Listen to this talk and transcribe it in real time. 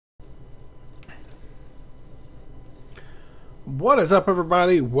What is up,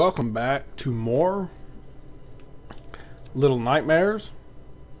 everybody? Welcome back to more Little Nightmares.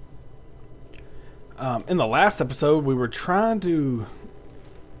 In the last episode, we were trying to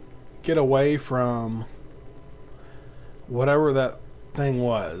get away from whatever that thing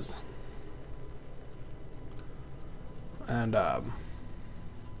was. And I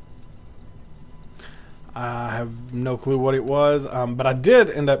have no clue what it was, but I did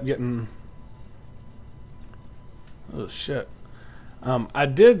end up getting... Oh, shit. I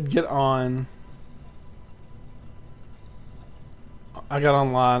did get on... I got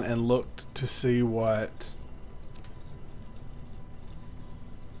online and looked to see what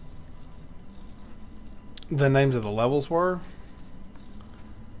the names of the levels were.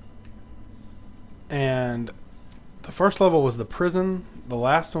 And the first level was the prison, the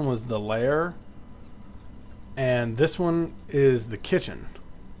last one was the lair, and this one is the kitchen.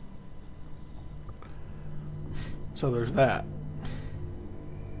 So there's that.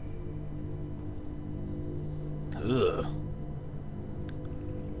 Ugh.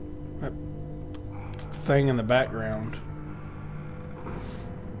 That thing in the background.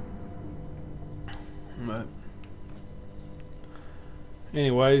 But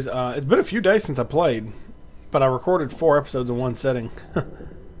anyways, it's been a few days since I played, but I recorded 4 episodes in one setting.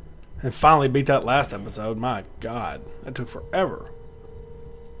 And finally beat that last episode. My God, that took forever.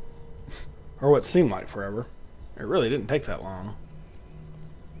 Or what seemed like forever. It really didn't take that long.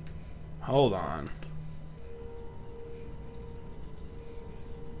 Hold on.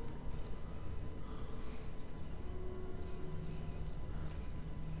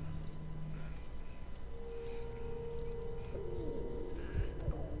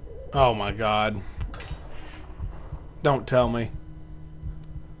 Oh my God. Don't tell me.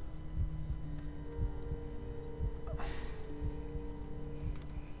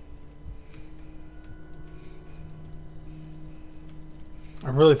 I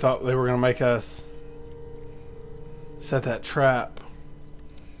really thought they were going to make us set that trap.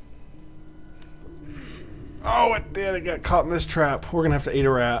 Oh, it did. It got caught in this trap. We're going to have to eat a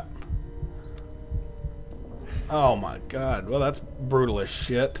rat. Oh my God. Well, that's brutal as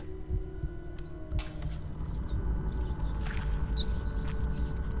shit.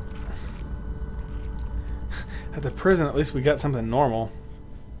 At the prison, at least we got something normal.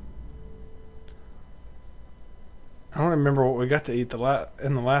 I don't remember what we got to eat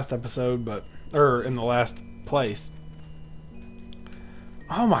in the last episode, or in the last place.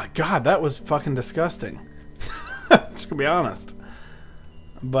 Oh my God, that was fucking disgusting. Just gonna be honest.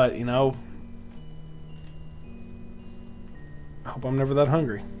 But, you know, I hope I'm never that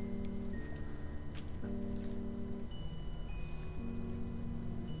hungry.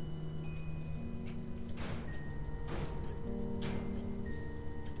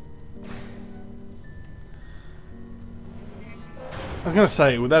 I was going to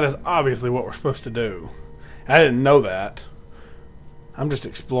say, well, that is obviously what we're supposed to do. I didn't know that. I'm just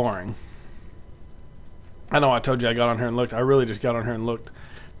exploring. I know I told you I got on here and looked. I really just got on here and looked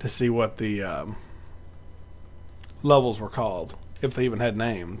to see what the levels were called. If they even had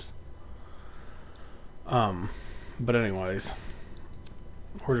names. But anyways.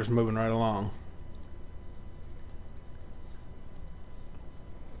 We're just moving right along.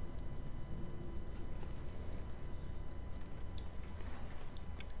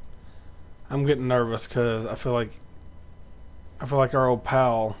 I'm getting nervous because I feel like our old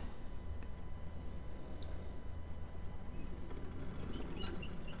pal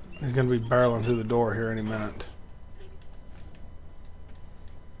is going to be barreling through the door here any minute.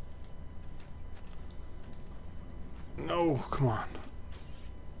 No, come on.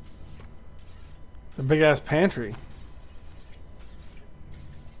 It's a big ass pantry.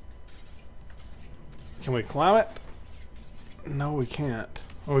 Can we climb it? No, we can't.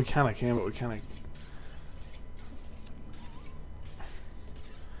 Well, we kind of can, but we kind of...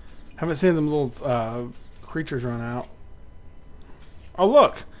 Haven't seen them little creatures run out. Oh,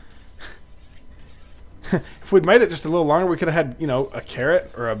 look! If we'd made it just a little longer, we could have had, you know, a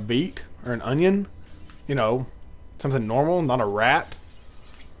carrot or a beet or an onion. You know, something normal, not a rat.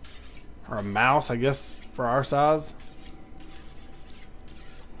 Or a mouse, I guess, for our size.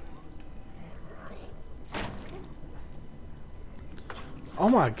 Oh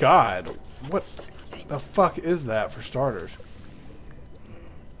my God, what the fuck is that for starters?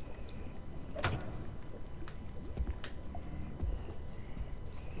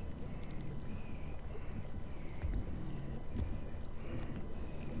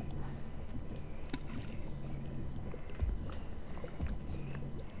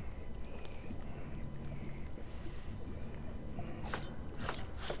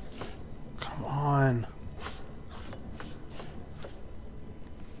 Come on.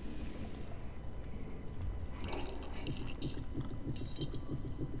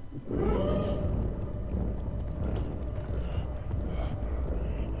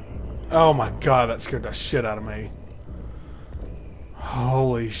 Oh my god, that scared the shit out of me.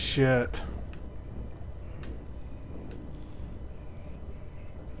 Holy shit.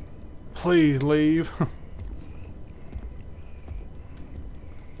 Please leave.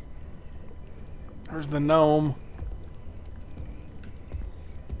 There's the gnome.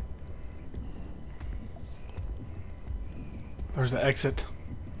 There's the exit.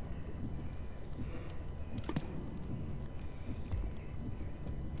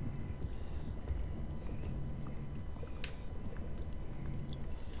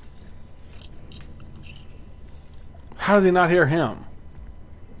 How does he not hear him?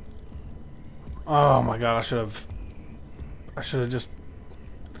 Oh my god, I should have just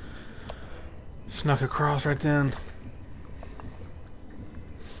snuck across right then.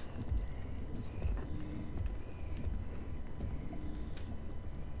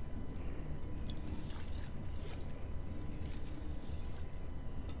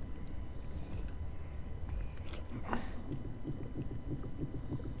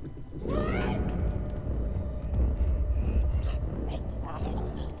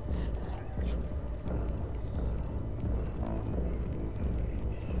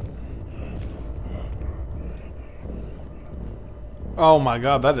 Oh my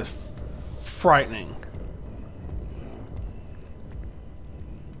god, that is frightening.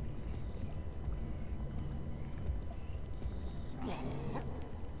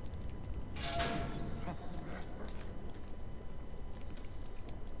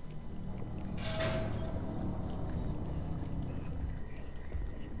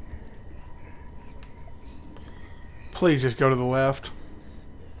 Please just go to the left.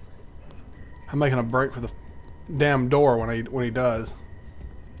 I'm making a break for the damn door when he does.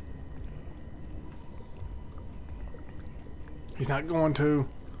 He's not going to.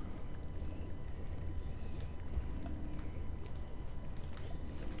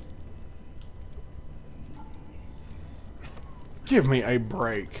 Give me a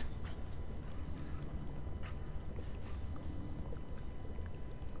break.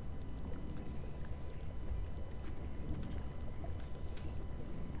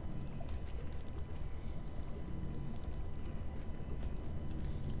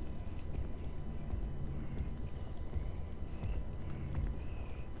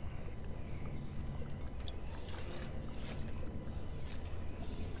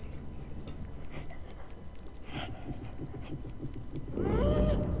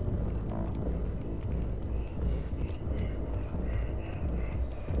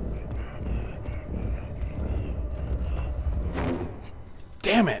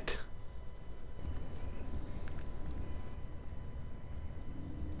 Damn it.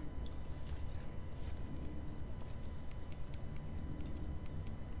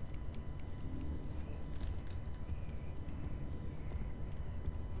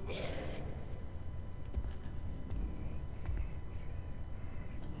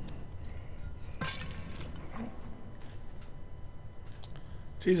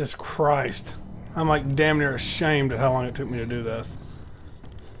 Jesus Christ. I'm like damn near ashamed at how long it took me to do this.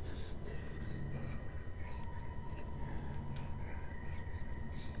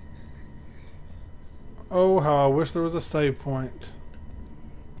 Oh, how I wish there was a save point.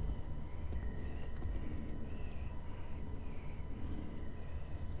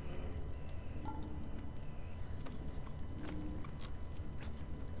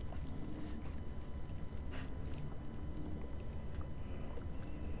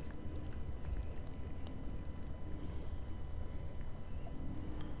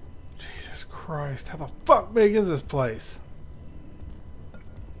 Jesus Christ, how the fuck big is this place?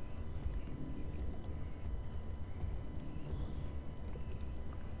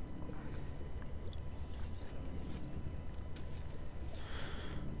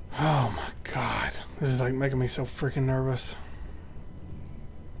 Oh my god. This is like making me so freaking nervous.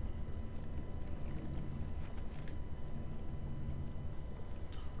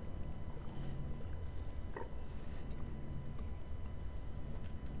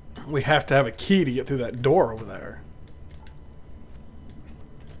 We have to have a key to get through that door over there.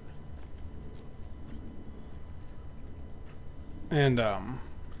 And,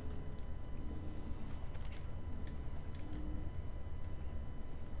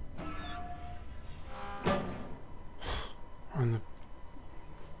 we're in the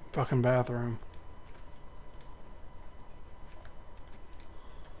fucking bathroom.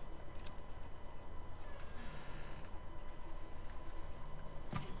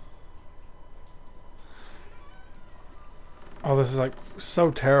 Oh, this is like so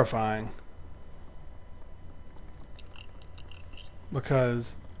terrifying.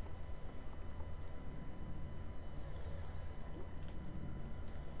 Because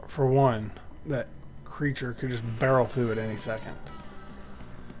For one, that creature could just barrel through at any second.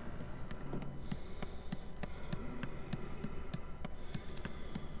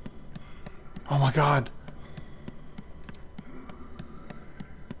 Oh my god!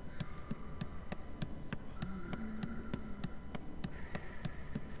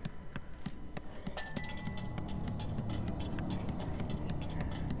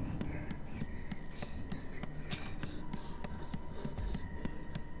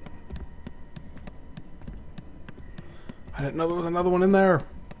 I didn't know there was another one in there.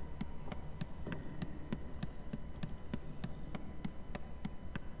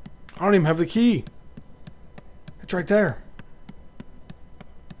 I don't even have the key. It's right there.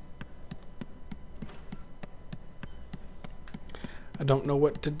 I don't know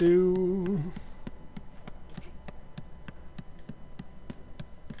what to do.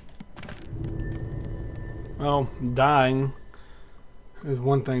 Well, dying is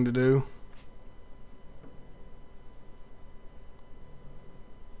one thing to do.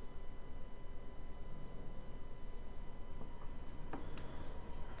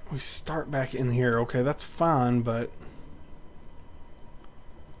 We start back in here. Okay, that's fine, but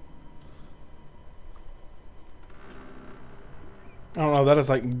I don't know, that is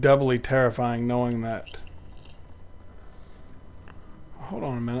like doubly terrifying knowing that. Hold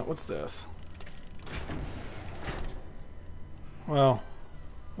on a minute, what's this? Well,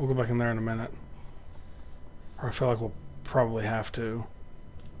 we'll go back in there in a minute. Or I feel like we'll probably have to.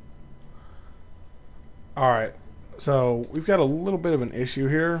 Alright. So, we've got a little bit of an issue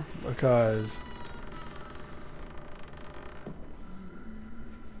here because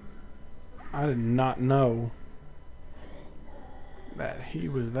I did not know that he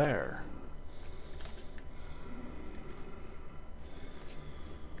was there.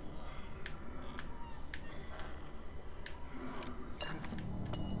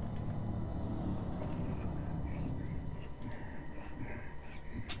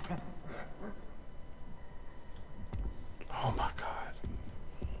 Oh my god.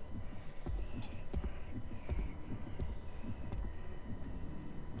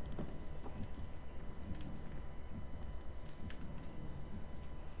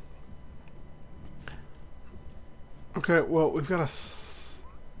 Okay, well, we've got a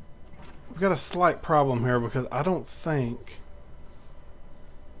slight problem here because I don't think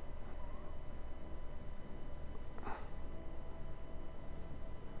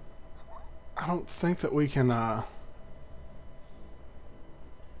that we can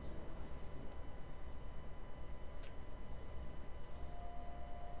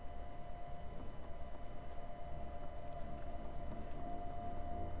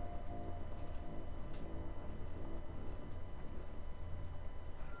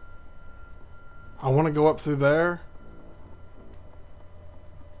I want to go up through there.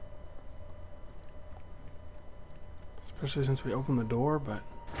 Especially since we opened the door, but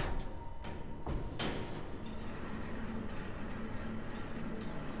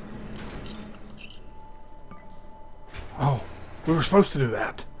oh, we were supposed to do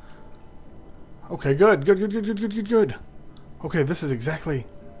that. Okay, good. Okay, this is exactly...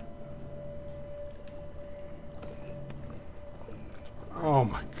 Oh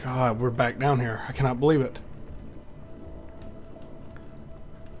my god, we're back down here. I cannot believe it.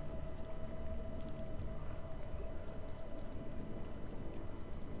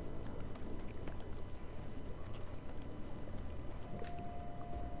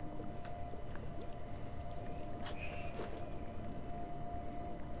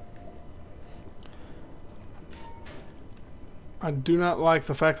 I do not like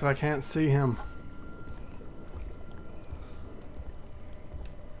the fact that I can't see him.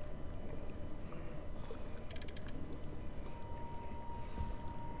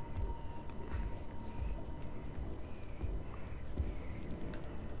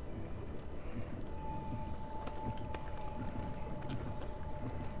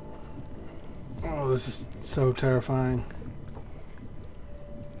 Oh, this is so terrifying.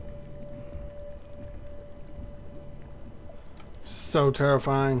 So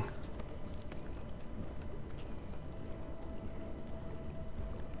terrifying.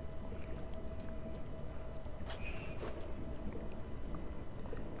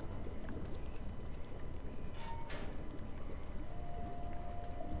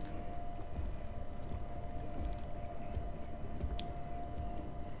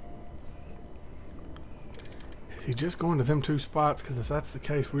 Is he just going to them two spots? Because if that's the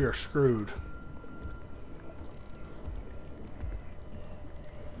case, we are screwed.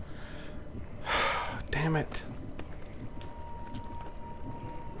 Damn it.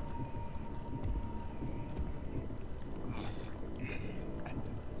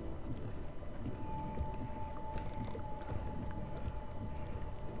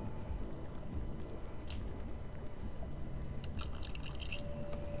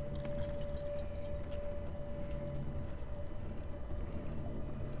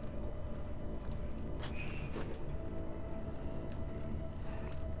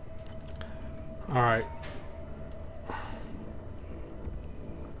 Alright.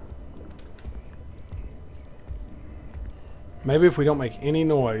 Maybe if we don't make any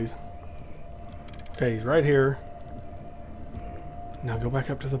noise. Okay, he's right here. Now go back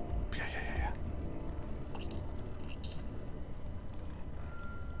up to the... Yeah.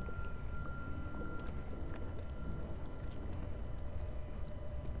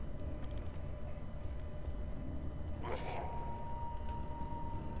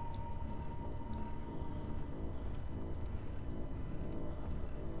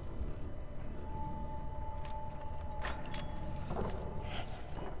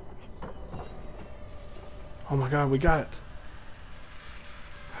 Oh my god, we got it.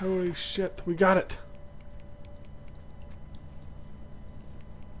 Holy shit, we got it.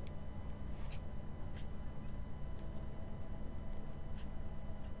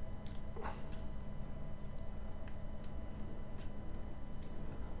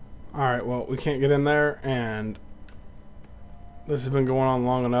 Alright, well, we can't get in there, and this has been going on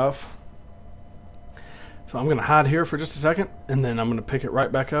long enough. So I'm going to hide here for just a second, and then I'm going to pick it right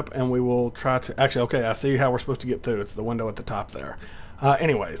back up, and we will try to... Actually, okay, I see how we're supposed to get through. It's the window at the top there.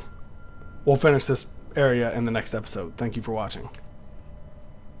 Anyways, we'll finish this area in the next episode. Thank you for watching.